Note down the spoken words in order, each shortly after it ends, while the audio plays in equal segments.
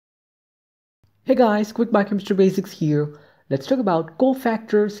Hey guys, quick biochemistry basics here. Let's talk about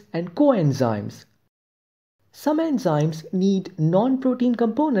cofactors and coenzymes. Some enzymes need non-protein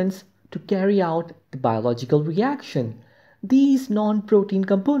components to carry out the biological reaction. These non-protein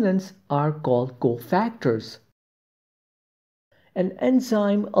components are called cofactors. An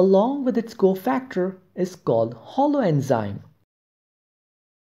enzyme along with its cofactor is called holoenzyme.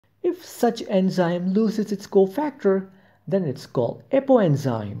 If such enzyme loses its cofactor, then it's called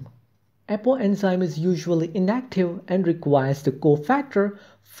apoenzyme. Apoenzyme is usually inactive and requires the cofactor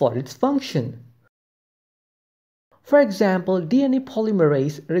for its function. For example, DNA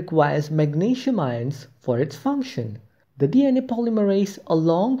polymerase requires magnesium ions for its function. The DNA polymerase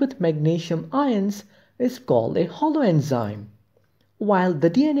along with magnesium ions is called a holoenzyme, while the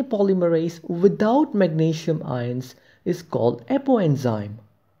DNA polymerase without magnesium ions is called apoenzyme.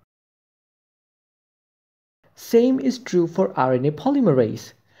 Same is true for RNA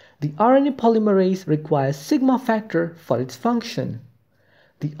polymerase. The RNA polymerase requires sigma factor for its function.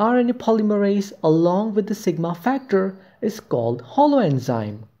 The RNA polymerase along with the sigma factor is called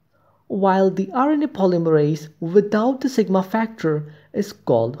holoenzyme, while the RNA polymerase without the sigma factor is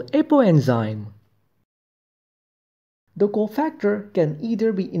called apoenzyme. The cofactor can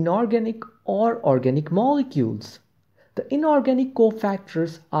either be inorganic or organic molecules. The inorganic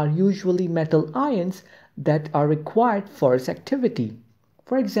cofactors are usually metal ions that are required for its activity.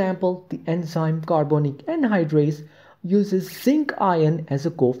 For example, the enzyme carbonic anhydrase uses zinc ion as a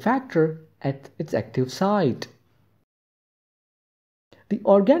cofactor at its active site. The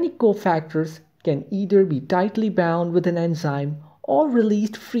organic cofactors can either be tightly bound with an enzyme or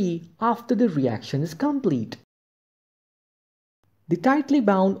released free after the reaction is complete. The tightly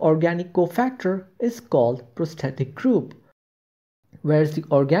bound organic cofactor is called prosthetic group, whereas the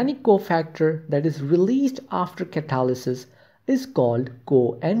organic cofactor that is released after catalysis is called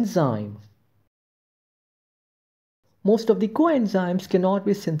coenzyme. Most of the coenzymes cannot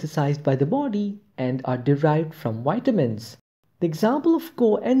be synthesized by the body and are derived from vitamins. The example of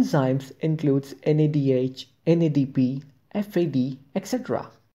coenzymes includes NADH, NADP, FAD, etc.